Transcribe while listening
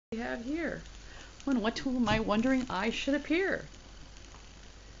we have here? What tool am I wondering I should appear?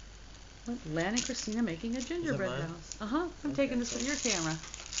 Len and Christina making a gingerbread house. I'm taking this with your camera.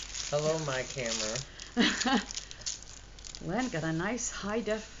 Hello, my camera. Len got a nice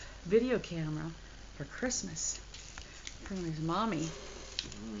high-def video camera for Christmas from his mommy.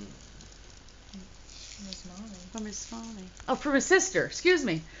 From his mommy. Oh, from his sister. Excuse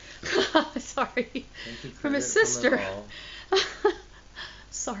me. Sorry. From his sister.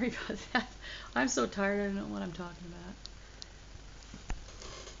 Sorry about that. I'm so tired. I don't know what I'm talking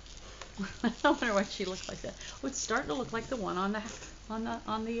about. I wonder why she looks like that. Oh, it's starting to look like the one on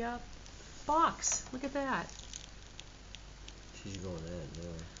the box. Look at that. She's going at it now.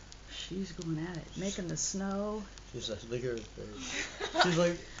 She's going at it, making the snow. She's like, look at her face. She's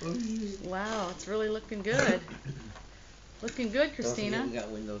like, oh yeah. Wow, it's really looking good. Looking good, Christina. Don't forget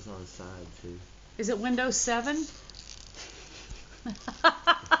we got windows on the side too. Is it Windows 7? What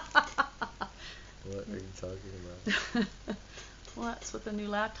are you talking about? Well, that's what the new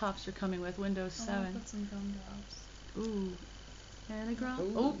laptops are coming with, Windows 7. I'll put some gumdrops. Ooh. And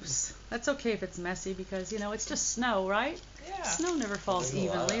oops. That's okay if it's messy because, you know, it's just snow, right? Yeah. Snow never falls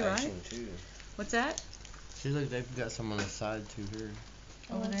evenly, right? Too. What's that? See, look, they've got some on the side too here.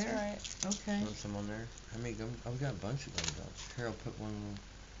 Over that's there? Right. Okay. Want some on there? How many I've got a bunch of gumdrops. Here, I'll put one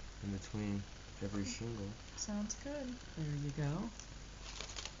in between every shingle. Sounds good. There you go.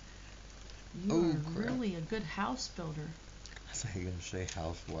 You are really a good house builder. I thought you were going to say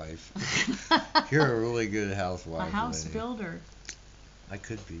housewife. You're a really good housewife. A house lady. builder. I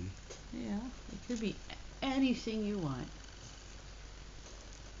could be. Yeah, it could be anything you want.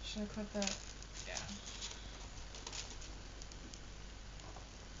 Should I put that? Yeah.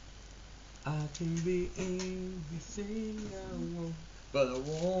 I can be anything I want, but I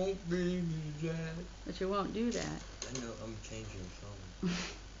won't be that. But you won't do that. I know, I'm changing the song.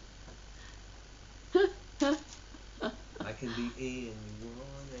 I can be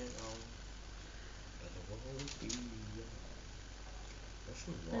anyone and all, but I won't be that.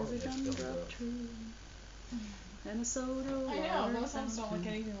 There's a gumdrop tree and a soda water. I know, those ones don't look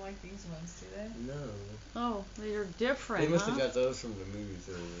anything like these ones, do they? No. Oh, they're different, They must have got those from the movies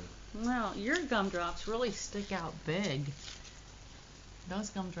earlier. Well, your gumdrops really stick out big.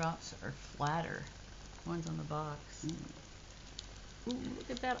 Those gumdrops are flatter. Ones on the box. Ooh, look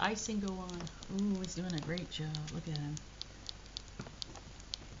at that icing go on. Ooh, he's doing a great job. Look at him.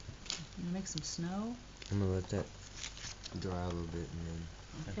 You gonna make some snow? I'm gonna let that dry a little bit and then.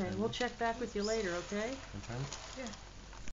 Okay, we'll check back with you later, okay? Okay. Yeah.